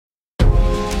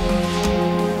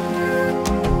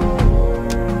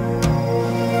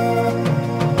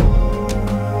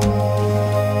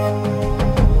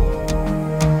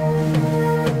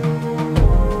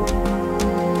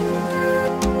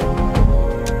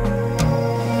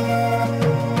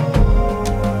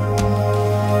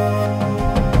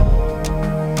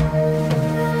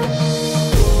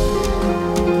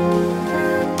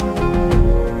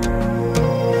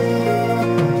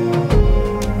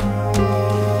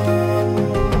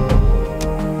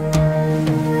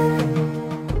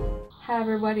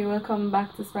welcome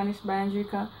back to Spanish by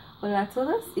Andreca. Hola a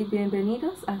todos y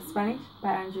bienvenidos a Spanish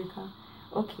by Andreca.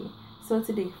 Okay, so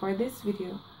today for this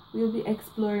video, we'll be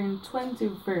exploring 20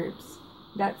 verbs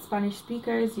that Spanish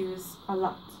speakers use a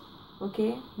lot.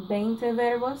 Okay, 20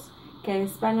 verbos que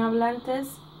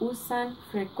hispanohablantes usan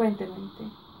frecuentemente.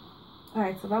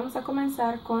 Alright, so vamos a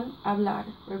comenzar con hablar.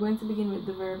 We're going to begin with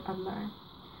the verb hablar.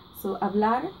 So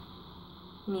hablar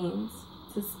means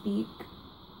to speak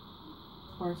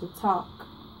or to talk.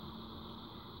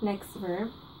 Next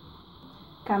verb,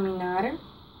 caminar,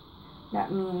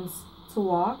 that means to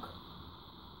walk.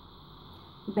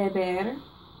 Beber,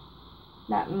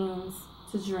 that means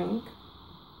to drink.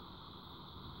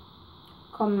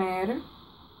 Comer,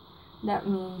 that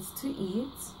means to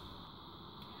eat.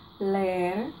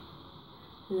 Leer,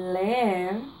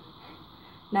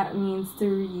 that means to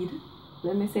read.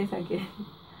 Let me say it again.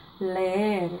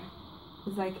 Leer.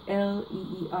 It's like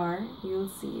L-E-E-R. You'll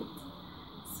see it.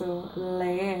 So,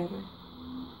 leer.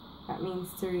 That means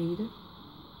to read.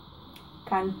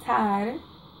 Cantar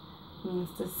means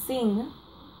to sing.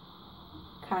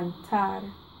 Cantar.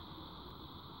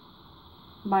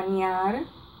 Bañar,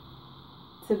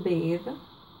 to bathe.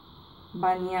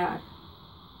 Bañar.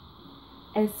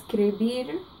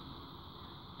 Escribir.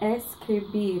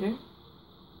 Escribir.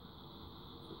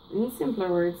 In simpler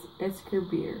words,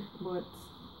 escribir, but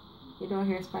you don't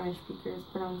hear Spanish speakers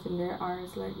pronouncing their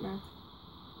R's like that.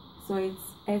 So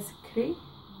it's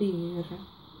escribir.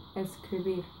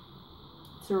 Escribir.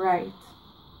 To write.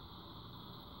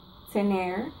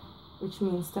 Tener, which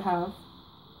means to have.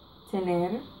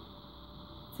 Tener.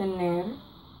 Tener.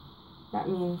 That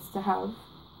means to have.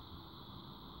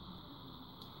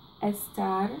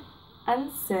 Estar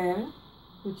and ser,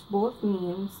 which both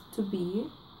means to be.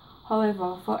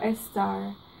 However, for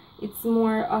estar, it's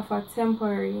more of a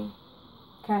temporary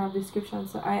kind of description.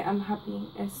 So I am happy,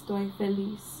 estoy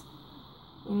feliz,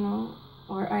 you know,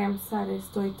 or I am sad,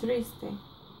 estoy triste.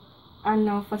 And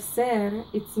now for ser,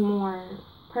 it's more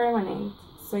permanent.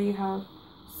 So you have,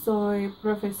 soy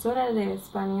profesora de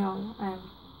español, I'm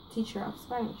teacher of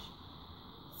Spanish.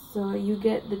 So you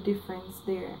get the difference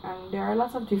there, and there are a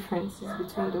lot of differences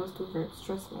between those two verbs,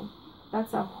 trust me.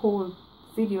 That's a whole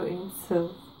video in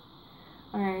itself.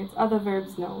 Alright, other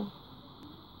verbs now.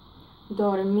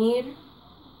 Dormir,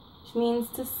 which means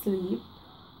to sleep.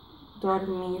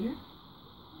 Dormir.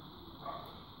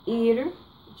 Ir,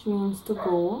 which means to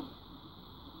go.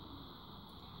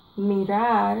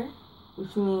 Mirar,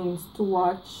 which means to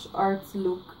watch or to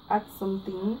look at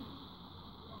something.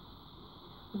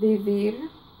 Vivir,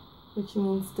 which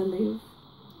means to live.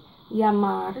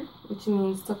 Llamar, which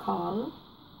means to call.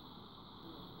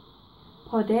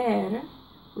 Poder,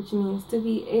 which means to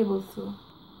be able to.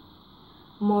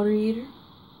 Morir,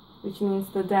 which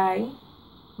means to die.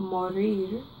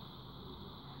 Morir.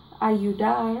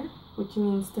 Ayudar, which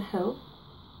means to help.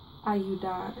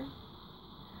 Ayudar.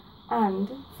 And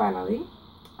finally,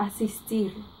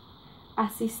 asistir.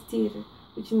 Asistir,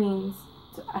 which means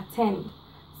to attend.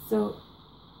 So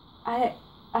I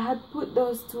had put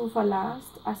those two for last,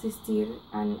 asistir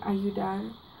and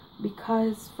ayudar,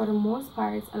 because for the most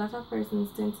part, a lot of persons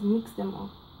tend to mix them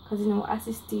up. Because, you know,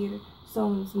 asistir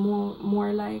sounds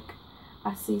more like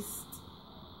assist.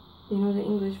 You know, the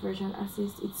English version,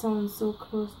 assist. It sounds so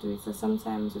close to it. So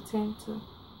sometimes we tend to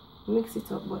mix it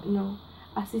up. But no,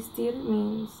 asistir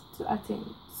means to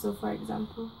attend. So, for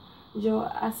example, yo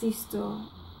asisto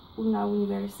una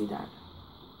universidad.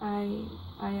 I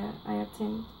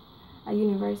attend a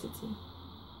university.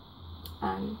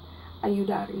 And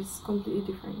ayudar is completely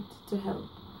different, to help.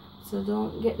 So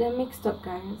don't get them mixed up,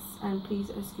 guys, and please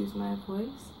excuse my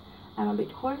voice. I'm a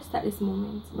bit hoarse at this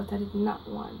moment, but I did not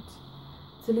want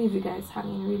to leave you guys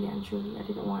hanging, really and truly. I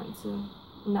didn't want to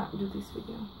not do this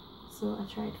video, so I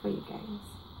tried for you guys.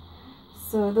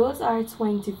 So those are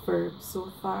 20 verbs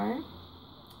so far,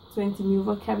 20 new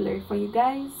vocabulary for you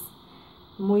guys.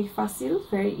 Muy fácil,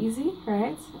 very easy,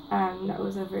 right? And that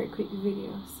was a very quick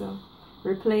video. So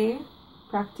replay,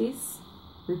 practice,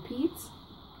 repeat,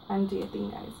 and do your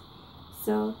thing, guys.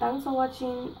 So thanks for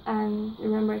watching, and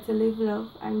remember to live,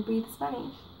 love, and breathe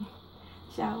Spanish.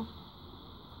 Ciao.